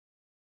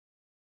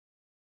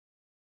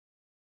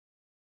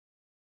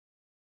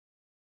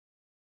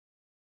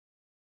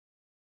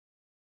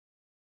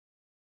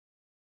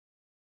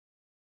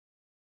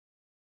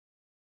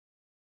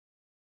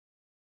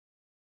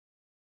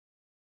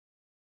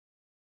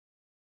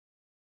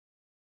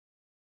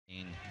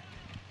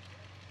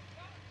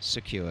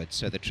secured.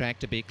 So the track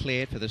to be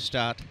cleared for the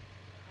start.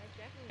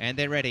 And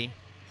they're ready.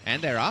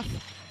 And they're off.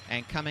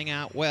 And coming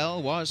out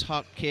well was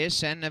Hot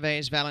Kiss and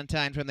Neves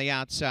Valentine from the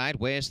outside.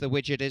 Where's the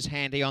Widget is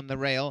handy on the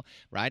rail.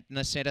 Right in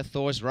the centre,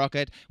 Thor's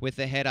Rocket with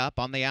the head up.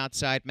 On the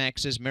outside,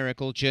 Max's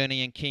Miracle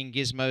Journey and King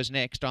Gizmo's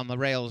next. On the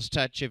rails,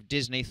 Touch of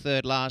Disney,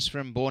 third last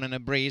from Born in a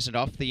Breeze. And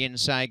off the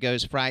inside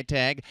goes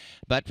Freitag.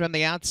 But from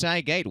the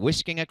outside gate,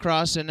 whisking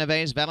across, and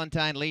Neves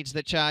Valentine leads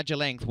the charge a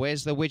length.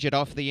 Where's the Widget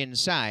off the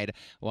inside?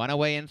 One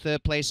away in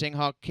third placing,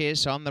 Hot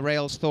Kiss. On the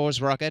rails,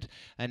 Thor's Rocket.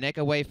 A neck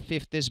away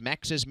fifth is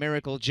Max's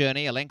Miracle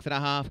Journey. A length and a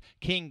half,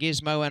 King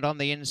Gizmo, and on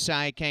the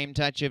inside came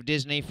Touch of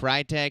Disney.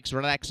 Freitag's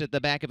Relax at the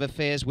back of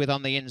affairs with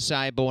on the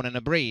inside Born in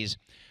a Breeze.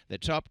 The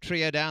top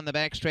trio down the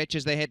back stretch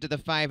as they head to the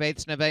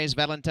 5/8. Neves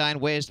Valentine,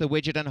 Where's the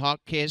Widget and Hot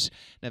Kiss.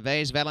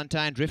 Neves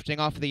Valentine drifting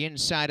off the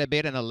inside a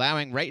bit and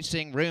allowing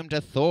racing room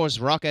to Thor's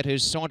Rocket,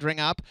 who's sauntering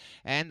up.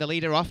 And the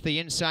leader off the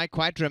inside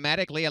quite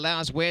dramatically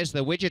allows Where's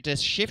the Widget to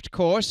shift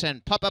course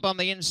and pop up on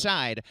the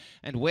inside.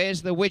 And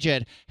Where's the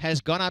Widget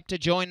has gone up to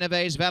join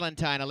Neves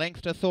Valentine. A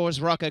length to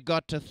Thor's Rocket,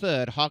 got to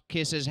third. Hot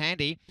Kiss is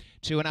handy.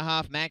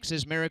 2.5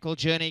 Max's Miracle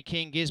Journey,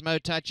 King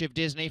Gizmo, Touch of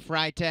Disney,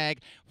 Freitag,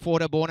 4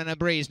 to Born in a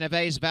Breeze.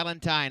 Neves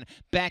Valentine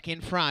back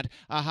in front.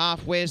 A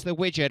half, Where's the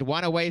Widget?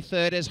 One away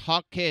third is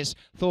Hot Kiss.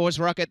 Thor's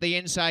Rocket the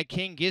inside.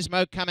 King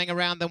Gizmo coming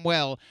around them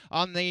well.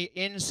 On the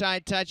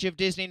inside, Touch of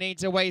Disney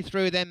needs a way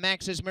through. Then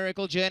Max's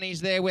Miracle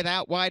Journey's there with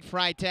out wide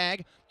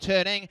Freitag.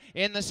 Turning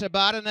in the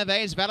Sabata,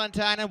 Neves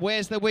Valentine, and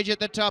Where's the Widget,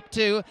 the top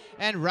two.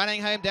 And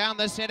running home down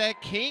the centre,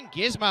 King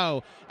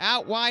Gizmo.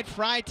 Out wide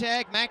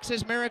Freitag,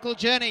 Max's Miracle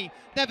Journey.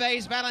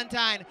 Neves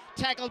Valentine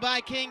tackled by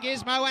King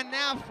Gizmo, and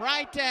now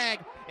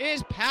Freitag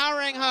is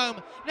powering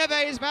home.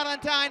 Neves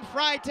Valentine,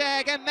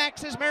 Freitag, and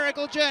Max's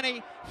Miracle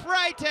Journey.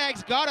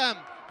 Freitag's got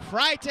him.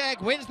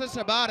 Freitag wins the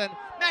Sabaton.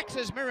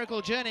 Max's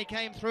Miracle Journey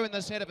came through in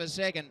the set of a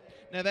second.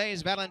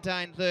 Neves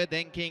Valentine third,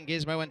 then King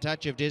Gizmo and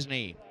Touch of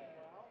Disney.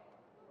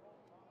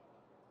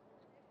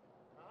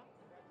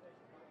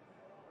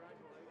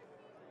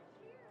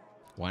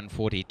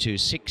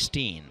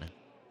 $142.16.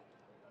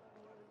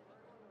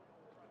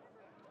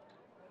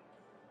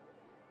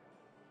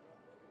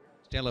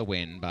 Stellar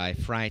win by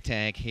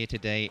Freitag here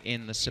today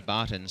in the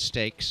Sabaton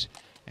Stakes.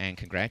 And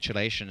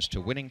congratulations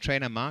to winning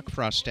trainer Mark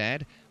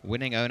Frostad,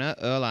 winning owner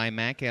Earl I.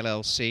 Mack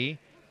LLC,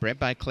 bred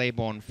by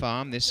Claiborne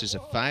Farm. This is a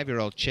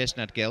 5-year-old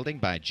chestnut gelding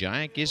by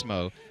Giant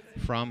Gizmo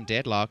from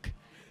Deadlock.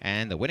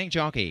 And the winning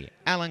jockey,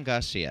 Alan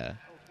Garcia.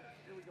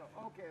 Here we go.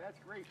 Okay, that's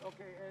great.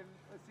 Okay, and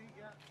let's see.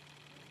 Yeah.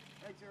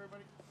 Thanks,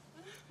 everybody.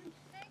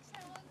 Thanks,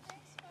 Alan.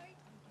 Thanks, Mike.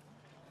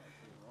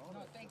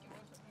 No, thank you.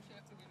 We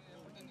have to give you the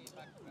opportunity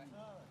back to back.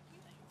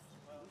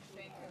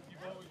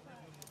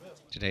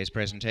 Today's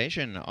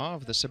presentation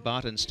of the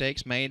Sabaton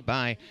Stakes made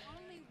by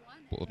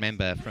board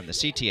member from the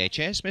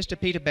CTHS, Mr.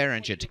 Peter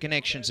Berenger, to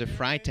connections of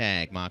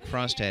Freitag, Mark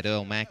Frostad,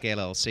 Earl Mack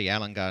LLC,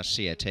 Alan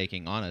Garcia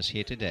taking honours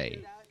here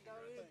today.